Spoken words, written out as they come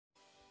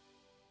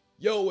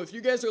Yo, if you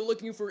guys are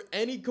looking for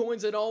any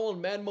coins at all on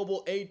Madden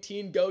Mobile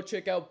 18, go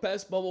check out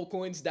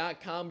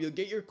bestmobilecoins.com. You'll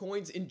get your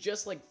coins in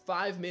just like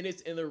 5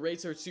 minutes and the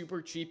rates are super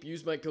cheap.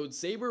 Use my code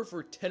SABER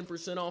for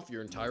 10% off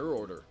your entire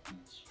order.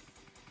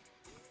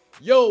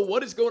 Yo,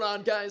 what is going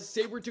on, guys?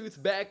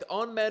 Sabrtooth back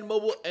on Madden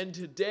Mobile, and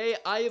today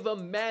I have a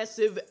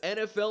massive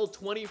NFL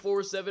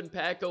 24/7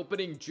 pack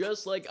opening,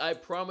 just like I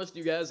promised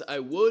you guys I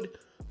would.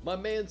 My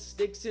man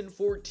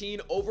Stixon14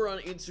 over on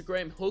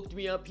Instagram hooked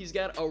me up. He's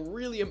got a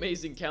really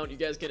amazing count. You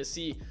guys gonna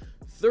see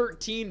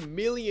 13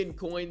 million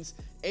coins,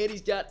 and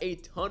he's got a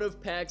ton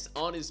of packs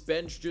on his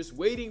bench just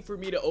waiting for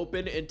me to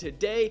open. And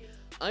today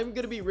I'm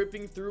gonna be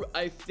ripping through,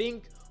 I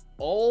think,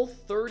 all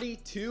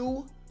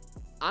 32.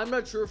 I'm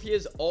not sure if he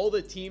has all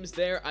the teams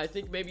there. I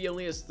think maybe he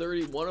only has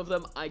 31 of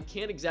them. I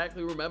can't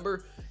exactly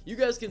remember. You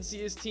guys can see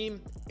his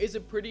team is a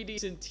pretty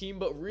decent team,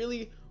 but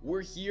really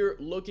we're here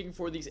looking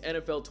for these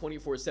NFL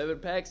 24/7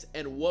 packs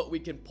and what we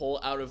can pull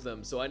out of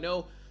them. So I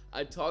know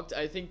I talked,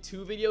 I think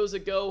 2 videos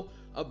ago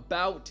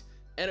about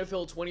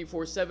NFL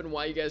 24/7,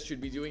 why you guys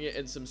should be doing it,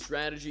 and some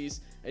strategies.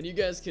 And you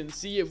guys can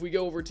see, if we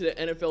go over to the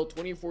NFL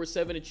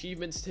 24/7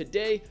 achievements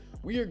today,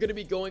 we are going to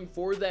be going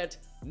for that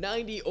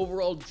 90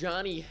 overall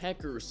Johnny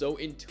Hekker. So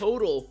in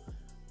total,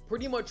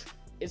 pretty much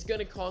it's going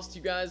to cost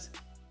you guys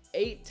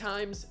 8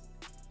 times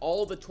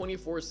all the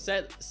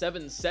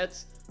 24/7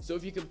 sets. So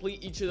if you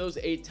complete each of those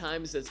 8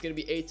 times, that's going to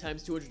be 8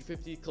 times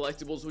 250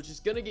 collectibles, which is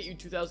going to get you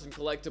 2,000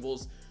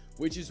 collectibles,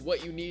 which is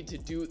what you need to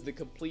do the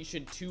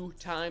completion 2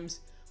 times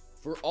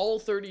for all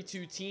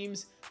 32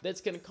 teams.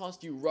 That's going to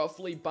cost you,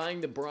 roughly, buying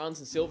the bronze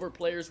and silver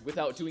players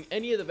without doing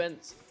any of the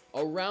events,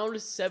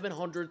 around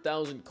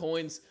 700,000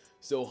 coins.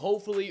 So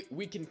hopefully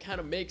we can kind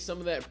of make some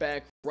of that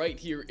back right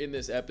here in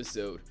this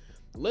episode.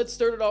 Let's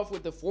start it off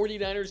with the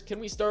 49ers. Can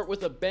we start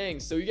with a bang?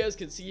 So you guys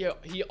can see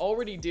he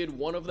already did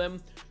one of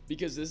them,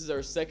 because this is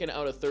our second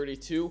out of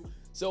 32.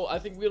 So I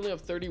think we only have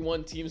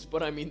 31 teams,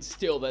 but I mean,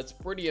 still, that's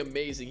pretty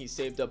amazing. He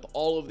saved up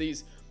all of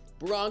these.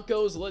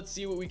 Broncos, let's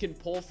see what we can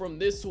pull from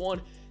this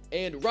one.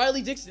 And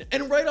Riley Dixon,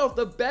 and right off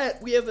the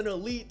bat, we have an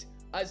elite.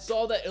 I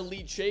saw that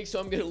elite shake, so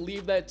I'm going to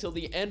leave that till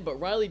the end. But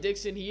Riley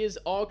Dixon, he is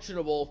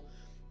auctionable.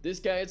 This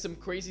guy had some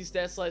crazy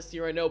stats last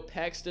year, I know.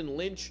 Paxton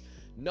Lynch,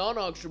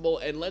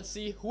 non-auctionable. And let's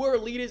see who our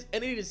elite is,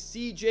 and it is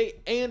CJ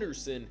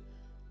Anderson.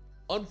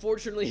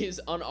 Unfortunately, he's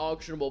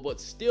unauctionable, but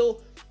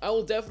still, I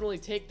will definitely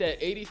take that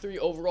 83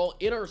 overall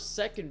in our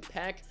second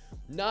pack.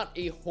 Not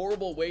a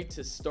horrible way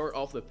to start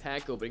off the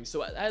pack opening.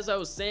 So as I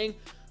was saying,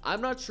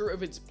 I'm not sure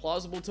if it's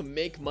plausible to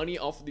make money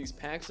off of these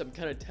packs. I'm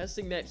kind of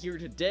testing that here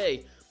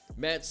today.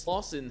 Matt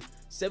Slauson,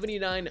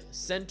 79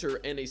 center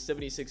and a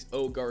 76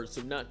 O guard,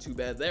 so not too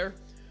bad there.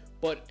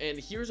 And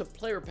here's a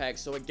player pack,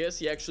 so I guess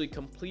he actually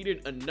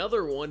completed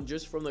another one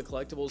just from the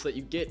collectibles that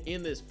you get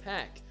in this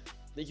pack.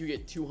 I think you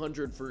get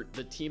 200 for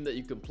the team that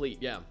you complete.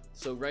 Yeah,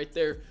 so right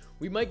there,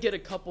 we might get a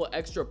couple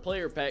extra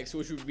player packs,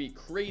 which would be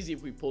crazy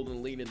if we pulled an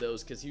elite in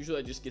those, because usually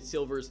I just get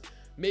silvers,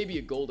 maybe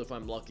a gold if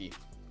I'm lucky.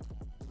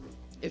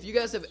 If you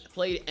guys have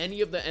played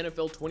any of the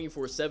NFL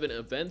 24/7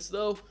 events,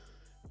 though,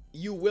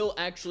 you will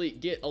actually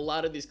get a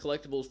lot of these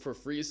collectibles for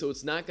free, so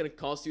it's not going to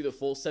cost you the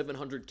full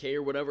 700k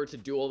or whatever to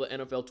do all the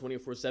NFL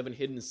 24/7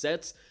 hidden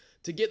sets.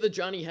 To get the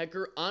Johnny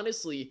Hekker,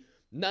 honestly,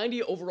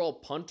 90 overall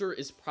punter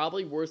is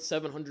probably worth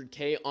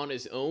 700k on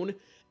his own,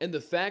 and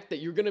the fact that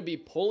you're going to be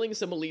pulling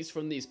some elites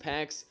from these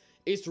packs,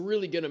 it's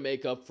really going to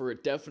make up for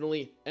it.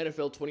 Definitely,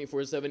 NFL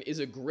 24/7 is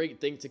a great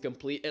thing to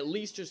complete. At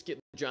least just get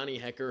Johnny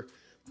Hekker,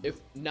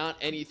 if not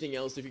anything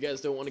else, if you guys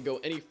don't want to go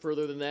any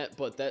further than that.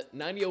 But that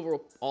 90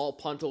 overall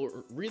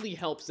punter really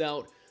helps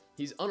out.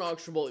 He's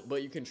unauctionable,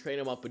 but you can train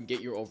him up and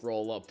get your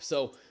overall up.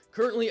 So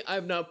currently,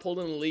 I've not pulled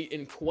an elite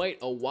in quite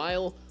a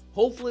while.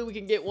 Hopefully we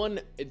can get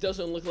one. It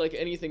doesn't look like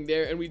anything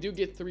there, and we do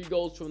get 3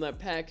 golds from that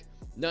pack.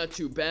 Not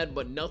too bad,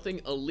 but nothing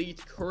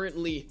elite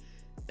currently.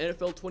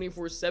 NFL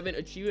 24/7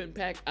 achievement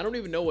pack, I don't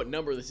even know what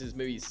number this is,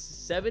 maybe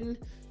 7.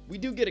 We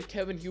do get a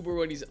Kevin Huber,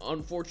 but he's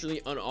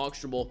unfortunately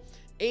unauctionable.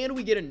 And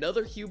we get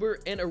another Huber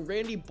and a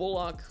Randy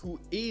Bullock, who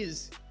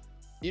is,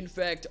 in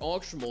fact,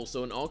 auctionable.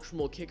 So an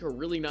auctionable kicker,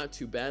 really not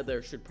too bad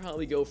there. Should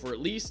probably go for at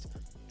least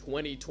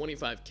 20,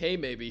 25k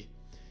maybe.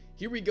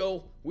 Here we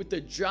go with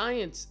the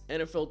Giants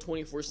NFL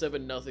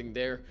 24/7, nothing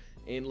there.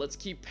 And let's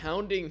keep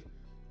pounding.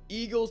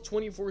 Eagles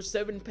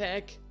 24/7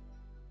 pack.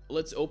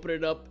 Let's open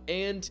it up,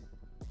 and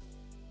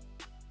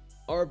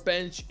our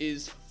bench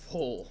is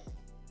full.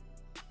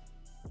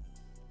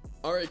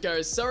 Alright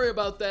guys, sorry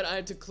about that. I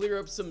had to clear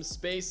up some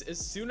space. As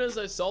soon as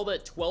I saw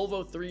that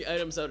 1203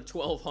 items out of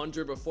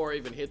 1200 before I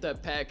even hit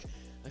that pack,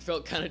 I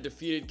felt kind of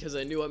defeated because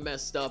I knew I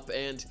messed up,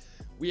 and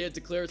we had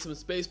to clear out some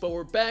space. But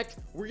we're back.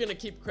 We're going to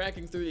keep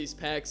cracking through these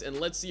packs, and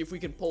let's see if we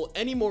can pull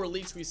any more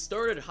elites. We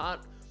started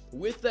hot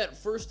with that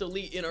first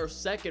elite in our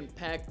second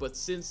pack, but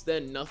since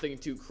then, nothing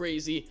too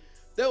crazy.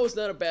 That was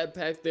not a bad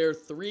pack there.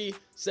 3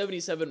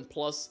 77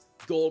 plus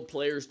gold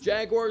players.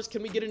 Jaguars,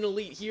 can we get an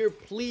elite here?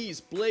 Please.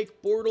 Blake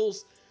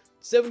Bortles,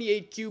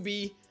 78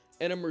 QB,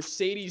 and a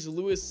Mercedes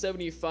Lewis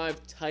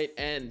 75 tight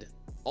end.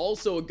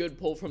 Also a good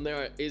pull from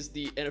there is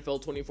the NFL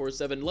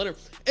 24/7 Leonard.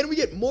 And we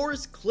get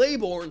Morris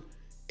Claiborne,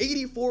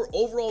 84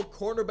 overall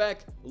cornerback.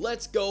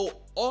 Let's go.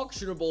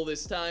 Auctionable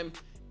this time.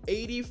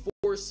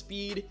 84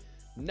 speed.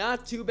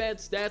 Not too bad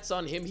stats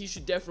on him. He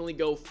should definitely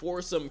go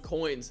for some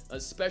coins,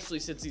 especially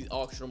since he's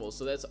auctionable.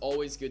 So that's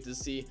always good to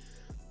see.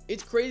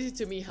 It's crazy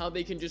to me how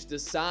they can just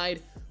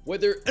decide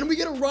whether... And we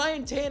get a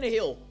Ryan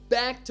Tannehill.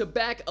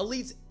 Back-to-back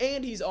elites,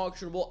 and he's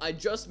auctionable. I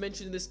just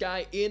mentioned this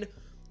guy in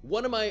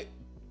one of my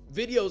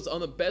videos on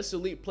the best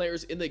elite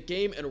players in the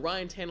game, and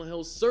Ryan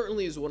Tannehill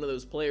certainly is one of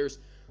those players.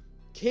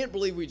 Can't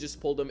believe we just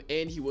pulled him,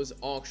 and he was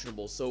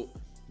auctionable. So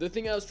the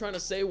thing I was trying to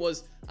say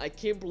was, I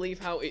can't believe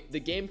how the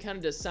game kind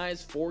of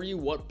decides for you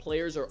what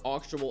players are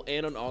auctionable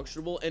and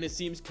unauctionable, and it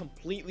seems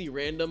completely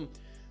random.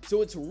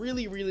 So it's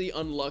really, really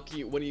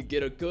unlucky when you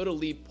get a good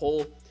elite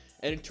pull,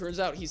 and it turns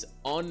out he's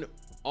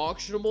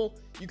unauctionable.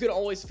 You could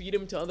always feed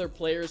him to other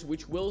players,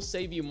 which will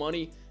save you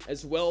money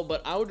as well,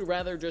 but I would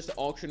rather just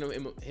auction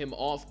him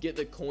off, get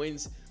the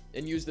coins,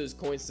 and use those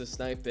coins to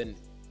snipe and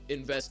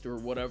invest or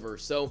whatever.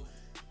 So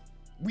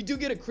we do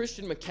get a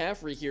Christian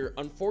McCaffrey here.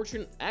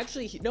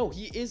 Actually, no,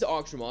 he is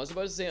auctionable. I was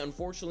about to say,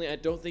 unfortunately, I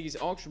don't think he's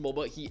auctionable,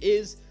 but he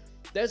is.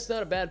 That's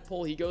not a bad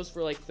pull. He goes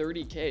for like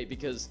 30K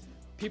because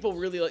people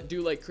really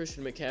do like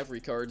Christian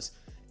McCaffrey cards,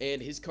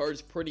 and his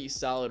card's pretty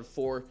solid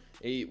for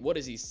a, what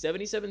is he,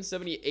 77,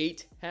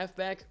 78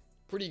 halfback?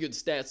 Pretty good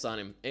stats on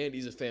him, and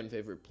he's a fan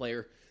favorite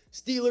player.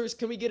 Steelers,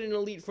 can we get an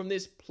elite from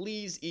this,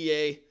 please,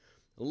 EA?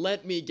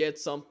 Let me get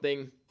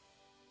something.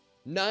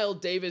 Nile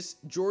Davis,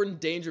 Jordan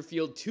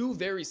Dangerfield, two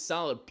very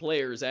solid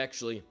players,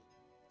 actually.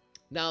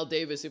 Nile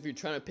Davis, if you're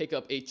trying to pick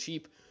up a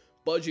cheap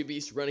budget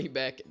beast running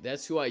back,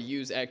 that's who I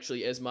use,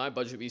 actually, as my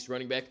budget beast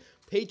running back.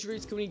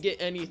 Patriots, can we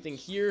get anything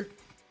here?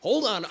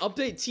 Hold on,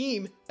 update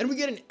team, and we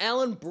get an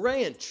Allen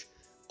Branch.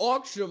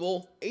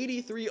 Auctionable,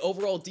 83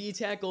 overall D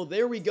tackle.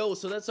 There we go.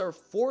 So that's our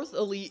fourth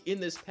elite in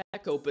this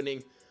pack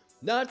opening.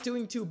 Not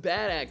doing too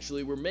bad,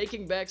 actually. We're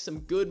making back some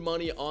good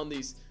money on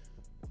these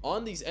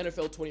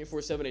NFL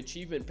 24/7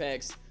 achievement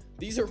packs.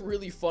 These are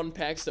really fun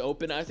packs to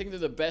open. I think they're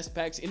the best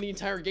packs in the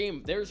entire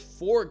game. There's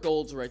 4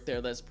 golds right there.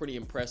 That's pretty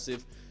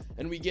impressive.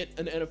 And we get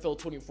an NFL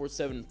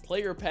 24/7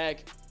 player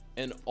pack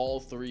and all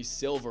 3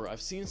 silver.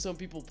 I've seen some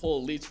people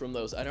pull elites from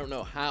those. I don't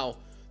know how.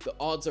 The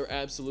odds are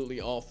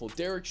absolutely awful.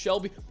 Derek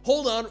Shelby.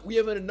 Hold on. We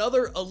have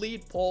another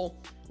elite pull.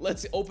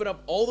 Let's open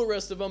up all the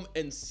rest of them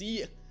and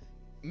see.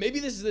 Maybe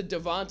this is a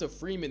Devonta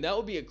Freeman. That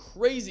would be a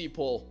crazy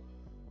pull.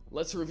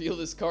 Let's reveal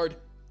this card.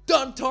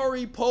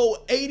 Dontari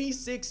Poe,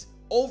 86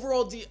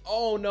 overall D.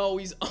 Oh no,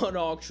 he's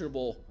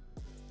unauctionable.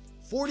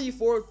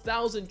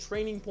 44,000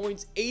 training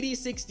points,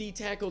 86 D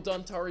tackle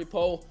Dontari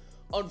Poe.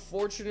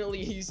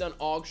 Unfortunately, he's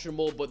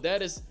unauctionable, but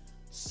that is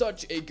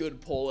such a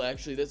good pull,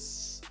 actually.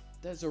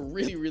 That's a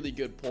really, really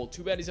good pull.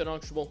 Too bad he's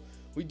unauctionable.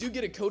 We do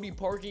get a Cody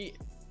Parkey,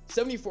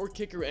 74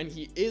 kicker, and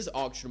he is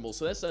auctionable,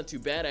 so that's not too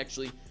bad,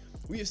 actually.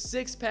 We have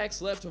 6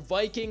 packs left.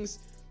 Vikings,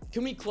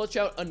 can we clutch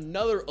out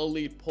another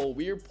elite pull?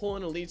 We are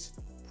pulling elites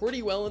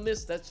pretty well in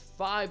this. That's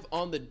 5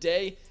 on the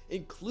day,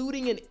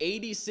 including an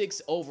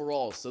 86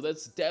 overall, so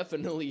that's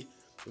definitely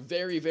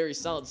very, very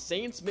solid.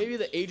 Saints, maybe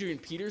the Adrian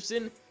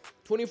Peterson,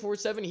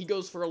 24/7, he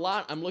goes for a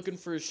lot. I'm looking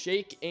for a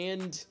shake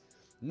and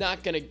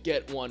not gonna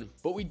get one,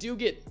 but we do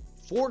get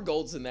 4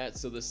 golds in that,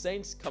 so the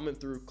Saints coming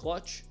through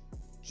clutch,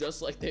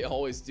 just like they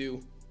always do.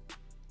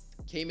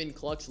 Came in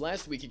clutch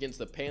last week against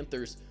the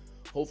Panthers.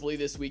 Hopefully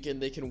this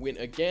weekend they can win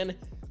again.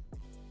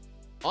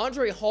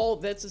 Andre Hall,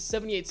 that's a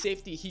 78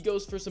 safety. He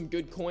goes for some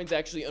good coins.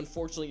 Actually,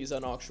 unfortunately, he's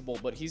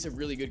unauctionable, but he's a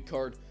really good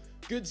card.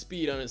 Good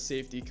speed on his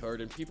safety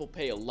card, and people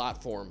pay a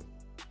lot for him.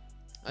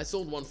 I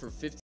sold one for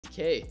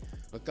 50K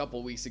a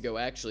couple weeks ago,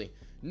 actually.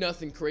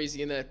 Nothing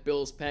crazy in that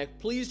Bills pack.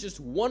 Please, just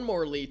one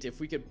more elite. If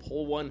we could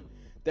pull one,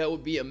 that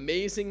would be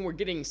amazing. We're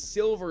getting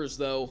silvers,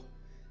 though,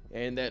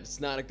 and that's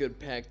not a good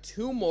pack.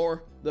 2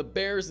 more. The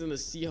Bears and the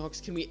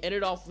Seahawks. Can we end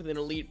it off with an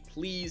elite,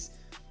 please?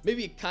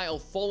 Maybe a Kyle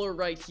Fuller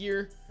right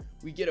here.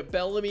 We get a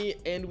Bellamy,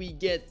 and we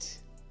get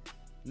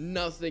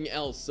nothing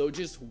else. So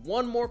just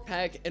one more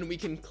pack, and we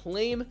can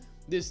claim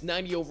this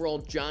 90 overall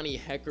Johnny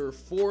Hekker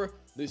for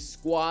the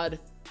squad.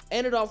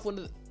 End it off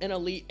with an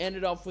elite. End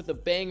it off with a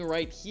bang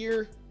right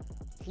here,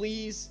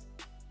 please.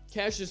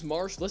 Cassius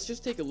Marsh. Let's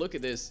just take a look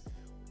at this.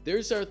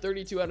 There's our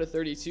 32 out of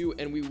 32,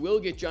 and we will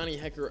get Johnny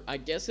Hekker. I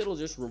guess it'll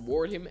just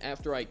reward him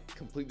after I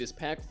complete this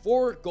pack.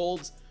 4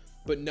 golds,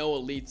 but no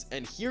elites.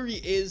 And here he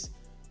is,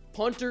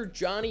 punter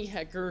Johnny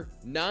Hekker,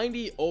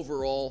 90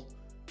 overall.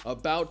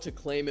 About to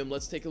claim him.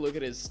 Let's take a look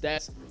at his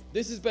stats.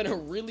 This has been a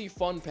really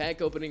fun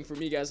pack opening for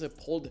me, guys. I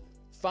pulled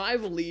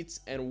 5 elites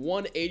and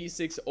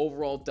 186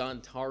 overall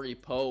Dontari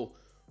Poe.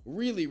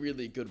 Really,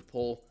 really good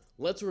pull.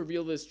 Let's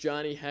reveal this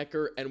Johnny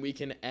Hekker, and we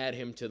can add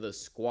him to the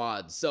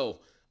squad. So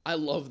I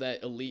love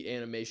that elite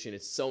animation.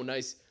 It's so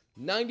nice.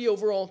 90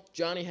 overall,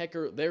 Johnny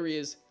Hekker. There he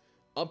is.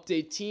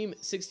 Update team,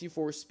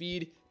 64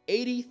 speed,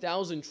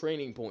 80,000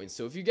 training points.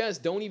 So if you guys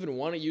don't even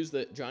want to use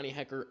the Johnny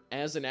Hekker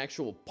as an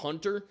actual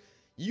punter,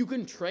 you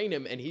can train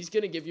him, and he's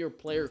going to give your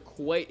player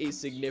quite a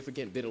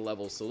significant bit of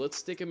level. So let's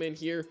stick him in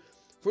here.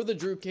 for the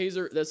Drew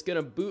Kaiser that's going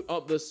to boot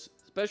up the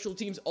special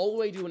teams all the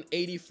way to an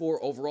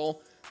 84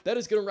 overall. That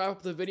is going to wrap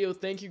up the video.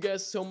 Thank you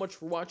guys so much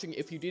for watching.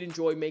 If you did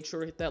enjoy, make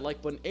sure to hit that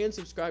like button and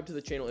subscribe to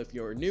the channel if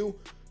you are new.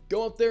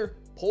 Go out there,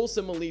 pull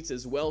some elites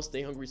as well.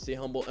 Stay hungry, stay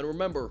humble, and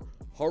remember,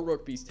 hard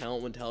work beats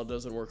talent when talent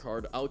doesn't work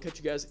hard. I'll catch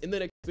you guys in the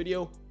next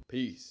video.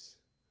 Peace.